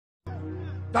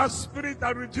That spirit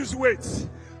that reduce weight,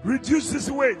 reduce this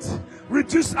weight,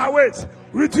 reduce our weight,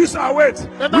 reduce our weight,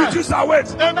 reduce our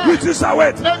weight, reduce our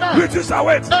weight, reduce our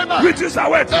weight, reduce our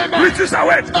weight, reduce our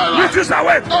weight, reduce our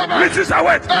weight, reduce our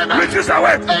weight, reduce our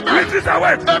weight, reduce our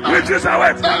weight, reduce our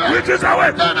weight, reduce our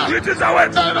weight, reduce our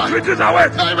weight, reduce our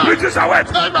weight, reduce our weight,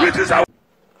 reduce our weight.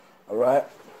 All right.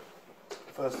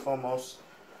 First and foremost,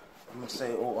 I'm going to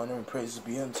say all honor and praises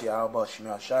be unto Yahweh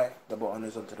Shemel Shai. Double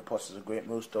honors unto the apostles of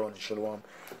GreatMillStone and Shalom,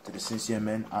 to the sincere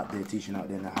men out there teaching out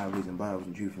there in the highways and byways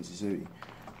in truth and sincerity.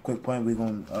 Quick point we're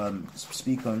going to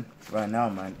speak on right now,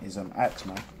 man, is Acts,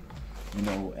 man. You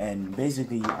know, and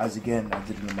basically, as again I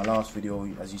did in my last video,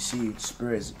 as you see,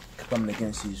 Spirit is coming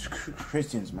against these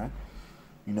Christians, man.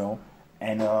 You know,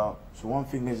 and so one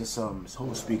thing is this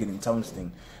whole speaking in tongues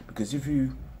thing, because if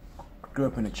you grew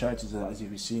up in the churches, as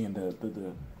you see in the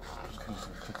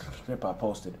clip I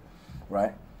posted,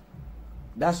 right?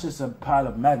 That's just a pile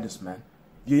of madness, man.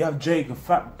 You have Jake, a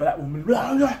fat black woman,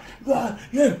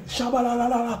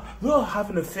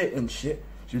 having a fit and shit.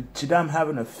 She damn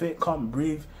having a fit, can't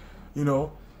breathe, you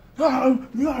know.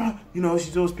 You know,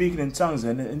 she's all speaking in tongues,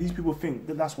 and these people think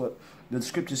that that's what the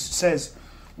scripture says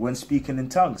when speaking in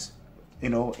tongues, you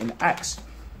know, in Acts.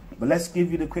 But let's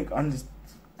give you the quick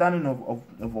understanding of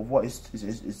what it's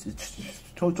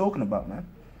talking about, man.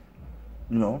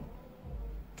 You know,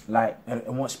 like,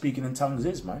 and what speaking in tongues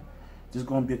is, man. This is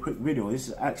going to be a quick video. This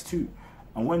is Acts 2.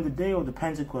 And when the day of the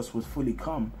Pentecost was fully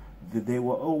come, they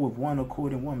were all with one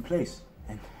accord in one place.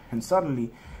 And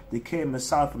suddenly there came a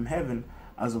sound from heaven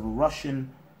as of a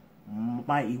rushing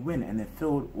mighty wind, and it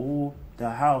filled all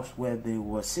the house where they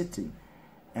were sitting.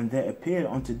 And there appeared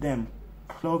unto them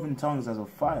cloven tongues as of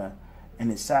fire, and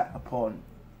it sat upon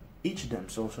each of them.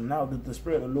 So now the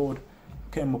Spirit of the Lord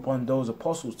came upon those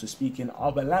apostles to speak in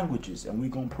other languages, and we're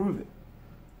going to prove it.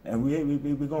 And we're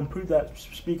going to prove that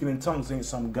speaking in tongues ain't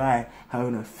some guy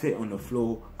having a fit on the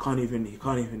floor, can't even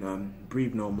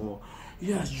breathe no more.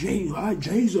 Yes,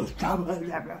 Jesus,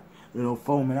 you know,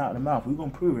 foaming out of the mouth. We're going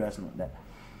to prove that's not that.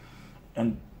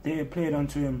 And they appeared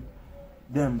unto him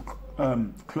them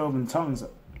cloven tongues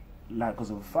like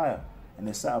as of fire, and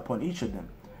they sat upon each of them,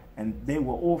 and they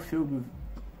were all filled with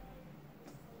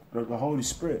the Holy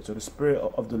Spirit. So the Spirit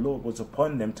of the Lord was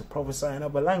upon them to prophesy in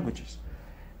other languages,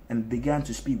 and began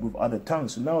to speak with other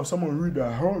tongues. So now someone read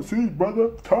that. See, brother,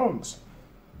 tongues.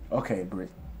 Okay,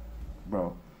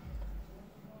 bro.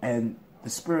 And the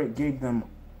Spirit gave them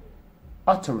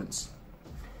utterance.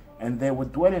 And they were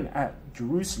dwelling at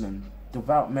Jerusalem,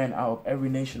 devout men out of every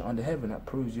nation under heaven. That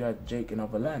proves you had Jake in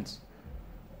other lands.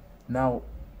 Now,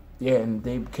 yeah, and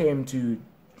they came to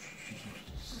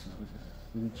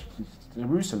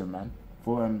Jerusalem, man,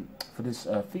 for this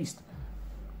feast.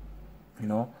 You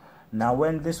know. Now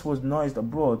when this was noised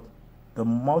abroad, the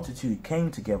multitude came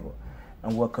together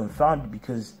and were confounded,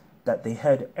 because that they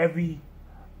heard every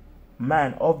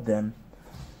man of them.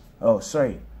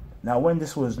 Now when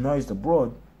this was noised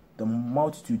abroad, the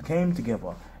multitude came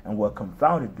together and were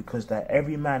confounded, because that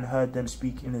every man heard them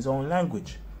speak in his own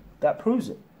language. That proves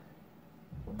it.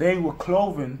 They were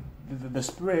cloven, the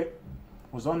Spirit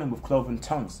was on them with cloven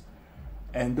tongues.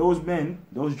 And those men,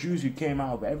 those Jews who came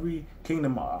out of every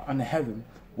kingdom under heaven,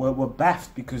 were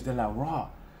baffed, because they're like, rah,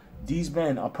 these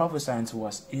men are prophesying to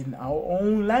us in our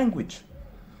own language.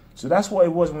 So that's what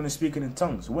it was when they're speaking in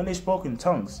tongues. When they spoke in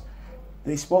tongues,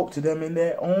 they spoke to them in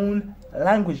their own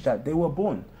language that they were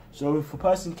born. So if a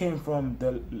person came from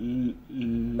the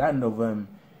land of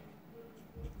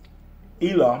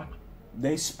Elam,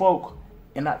 they spoke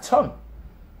in that tongue.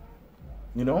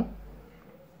 You know?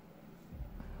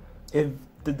 If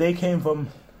they came from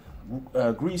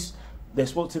Greece, they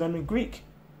spoke to them in Greek.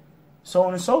 So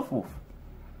on and so forth.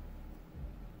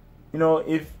 You know,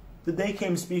 if they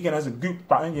came speaking as a goop,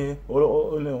 or you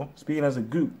know, speaking as a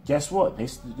goop, guess what? They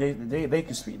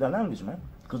could speak that language, man,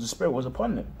 because the Spirit was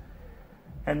upon them.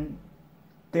 And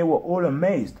they were all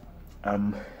amazed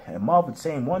and marveled,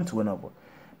 saying one to another,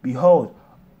 behold,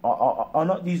 are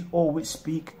not these all which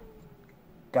speak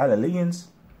Galileans?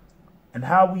 And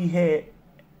how we hear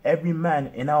every man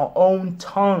in our own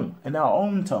tongue. In our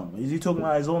own tongue. Is he talking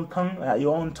about his own tongue?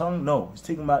 Your own tongue? No, he's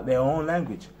talking about their own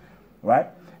language, right?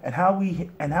 And how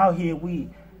hear we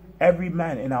every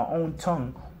man in our own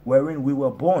tongue wherein we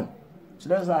were born. So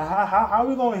that's like, how are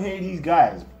we gonna hear these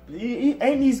guys?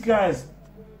 Ain't these guys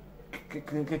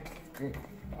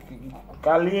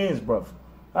Galileans, bruv?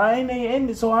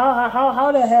 So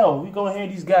how the hell we gonna hear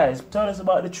these guys tell us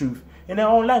about the truth in their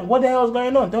own language? What the hell is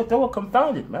going on? They were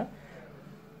confounded, man.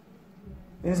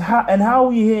 And how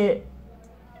we hear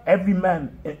every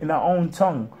man in our own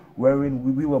tongue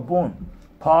wherein we were born.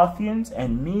 Parthians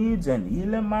and Medes and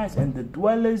Elamites and the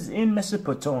dwellers in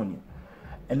Mesopotamia,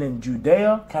 and in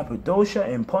Judea, Cappadocia,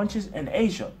 and Pontus and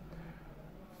Asia,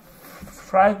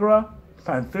 Phrygia,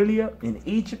 Pamphylia, in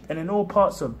Egypt, and in all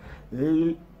parts of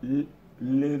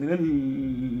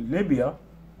Libya,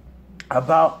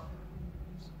 about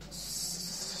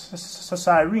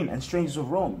Cyrene, and strangers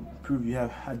of Rome. Prove you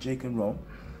have had Jake in Rome.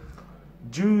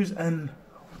 Jews and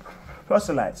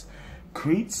proselytes,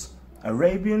 Cretes,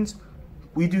 Arabians,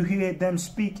 we do hear them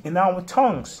speak in our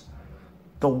tongues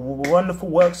the wonderful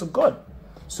works of God.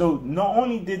 So not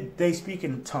only did they speak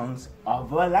in tongues,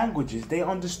 other languages they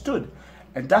understood.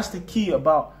 And that's the key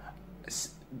about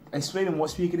explaining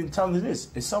what speaking in tongues is.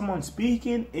 Is someone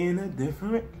speaking in a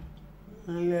different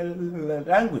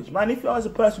language. Man, if you are a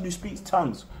person who speaks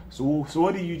tongues, so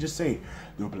what do you just say?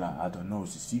 They'll be like, I don't know,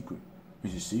 it's a secret.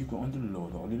 It's a secret unto the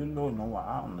Lord. Only the Lord know what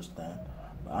I understand.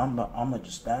 But I'm gonna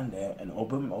just stand there and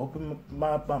open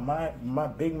my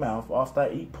big mouth after I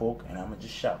eat pork, and I'm gonna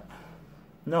just shout.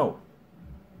 No,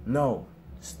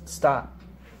 stop.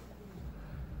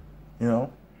 You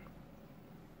know.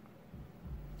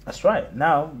 That's right.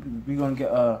 Now we're gonna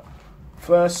get 1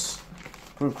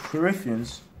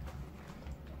 Corinthians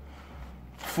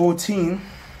 14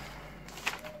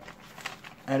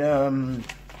 and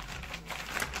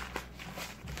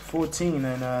 14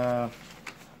 and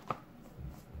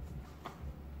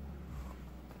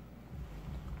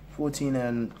 14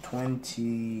 and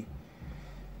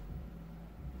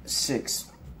 26.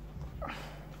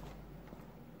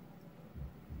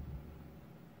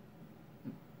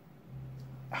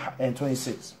 And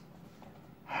 26.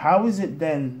 How is it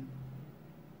then,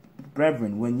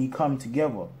 brethren, when ye come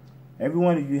together, every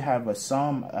one of you have a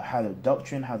psalm, have a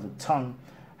doctrine, have a tongue,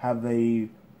 have a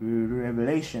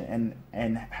revelation,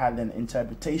 and have an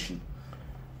interpretation?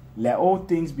 Let all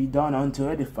things be done unto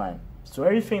edifying. So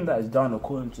everything that is done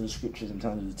according to the scriptures in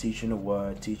terms of the teaching the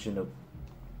word, teaching the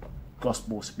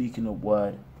gospel, speaking the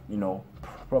word, you know,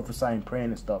 prophesying,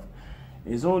 praying and stuff,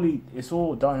 it's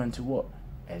all done unto what?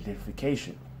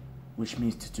 Edification, which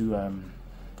means to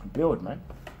build, man.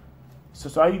 So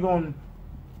how you going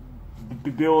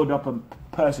to build up a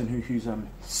person who's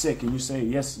sick, and you say,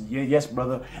 yes,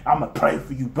 brother, I'ma pray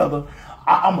for you, brother.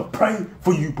 I'ma pray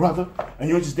for you, brother, and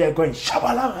you're just there going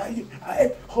shabala,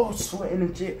 oh, sweating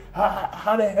and shit.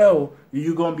 How the hell are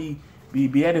you gonna be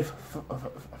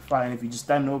edifying if you just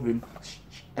stand over him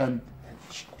and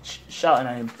shouting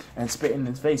at him and spitting in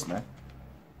his face, man?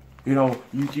 You know,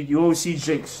 you always see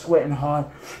Jake sweating hard.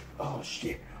 Oh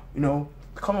shit, you know,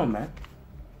 come on, man.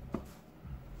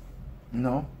 You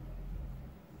know,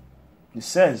 it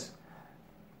says,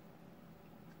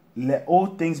 let all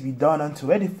things be done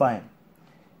unto edifying.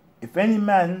 If any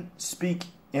man speak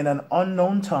in an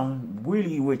unknown tongue,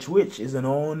 really, which is an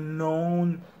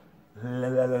unknown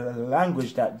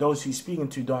language that those who speak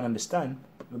into don't understand.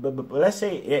 But let's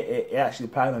say it actually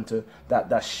applies onto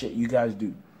that shit you guys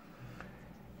do.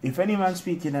 If any man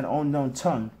speak in an unknown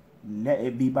tongue, let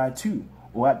it be by two,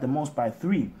 or at the most by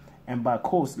three, and by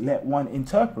course let one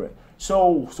interpret.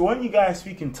 So when you guys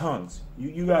speak in tongues,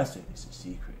 you guys say it's a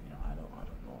secret. You know, I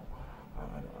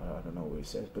don't know what it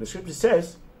says, but the scripture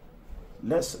says,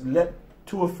 let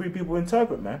 2 or 3 people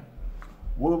interpret, man.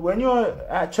 Well, when you're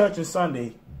at church on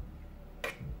Sunday,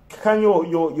 can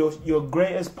your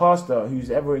greatest pastor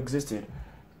who's ever existed,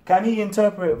 can he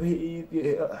interpret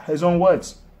his own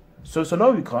words? So no,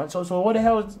 we can't. So what the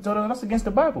hell? So that's against the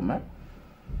Bible, man.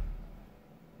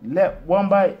 Let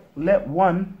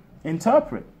one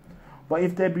interpret. But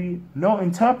if there be no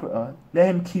interpreter, let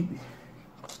him keep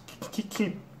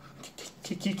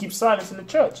silence in the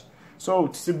church. So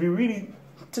to be really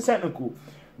technical,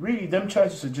 really them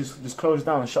churches should just close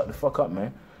down and shut the fuck up,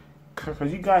 man.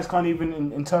 Because you guys can't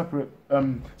even interpret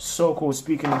so-called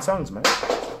speaking in tongues, man.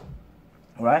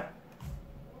 Right?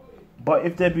 But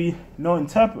if there be no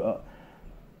interpreter,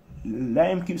 let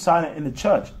him keep silent in the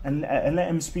church and let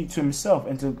him speak to himself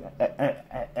and to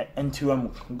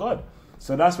God.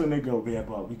 So that's when they go, yeah,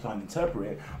 but we can't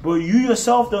interpret it. But you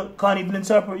yourself can't even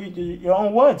interpret your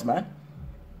own words, man.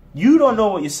 You don't know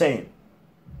what you're saying.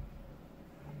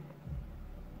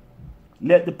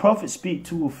 Let the prophet speak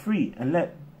 2 or 3, and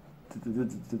let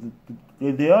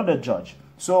the other judge.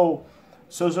 So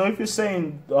if you're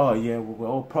saying, oh yeah, we're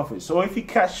all prophets. So if you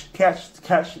catch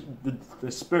the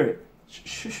spirit,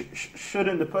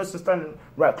 shouldn't the person standing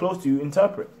right close to you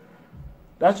interpret?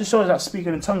 That just shows that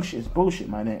speaking in tongues shit is bullshit,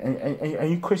 man.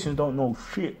 And you Christians don't know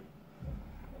shit.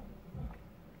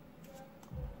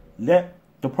 Let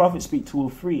the prophet speak 2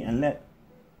 or 3, and let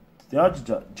the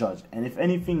other judge. And if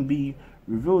anything be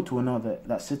revealed to another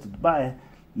that sitteth by,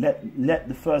 let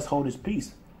the first hold his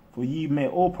peace. For ye may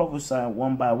all prophesy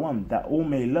one by one, that all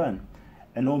may learn,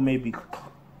 and all may be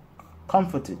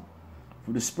comforted.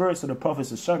 For the spirits of the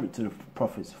prophets are subject to the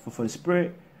prophets.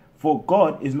 For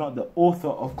God is not the author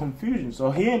of confusion.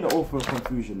 So he ain't the author of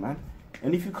confusion, man.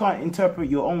 And if you can't interpret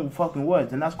your own fucking words,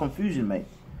 then that's confusion, mate.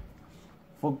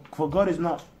 For God is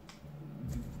not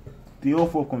the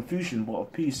author of confusion, but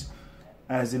of peace,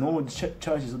 as in all the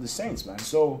churches of the saints, man.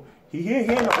 So he ain't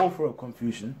the author of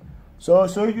confusion. So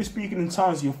if you're speaking in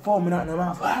tongues, you're foaming out in the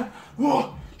mouth.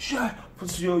 Oh, shit.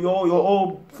 You're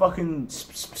all fucking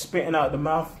spitting out the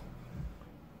mouth,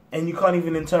 and you can't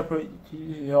even interpret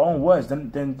your own words.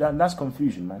 Then that's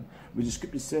confusion, man. Which the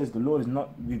scripture says the Lord is not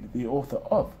the author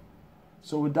of.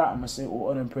 So with that, I'm going to say all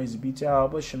honor and praise be to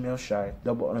Yahweh, Shemel Shai,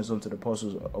 double honors unto the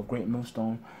apostles of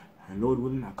GreatMillStone. And Lord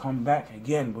willing, I come back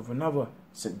again with another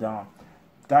sit down.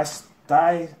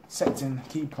 Dissecting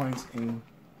key points in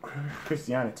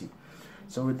Christianity.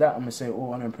 So with that, I'm going to say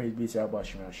all honor and praise be to Yahweh,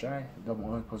 Shemel Shai, double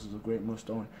honors apostles of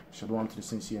GreatMillStone. Shalom to the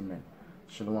sincere men.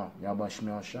 Shalom. Yahweh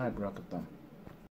Shemel Shai, Barakatam.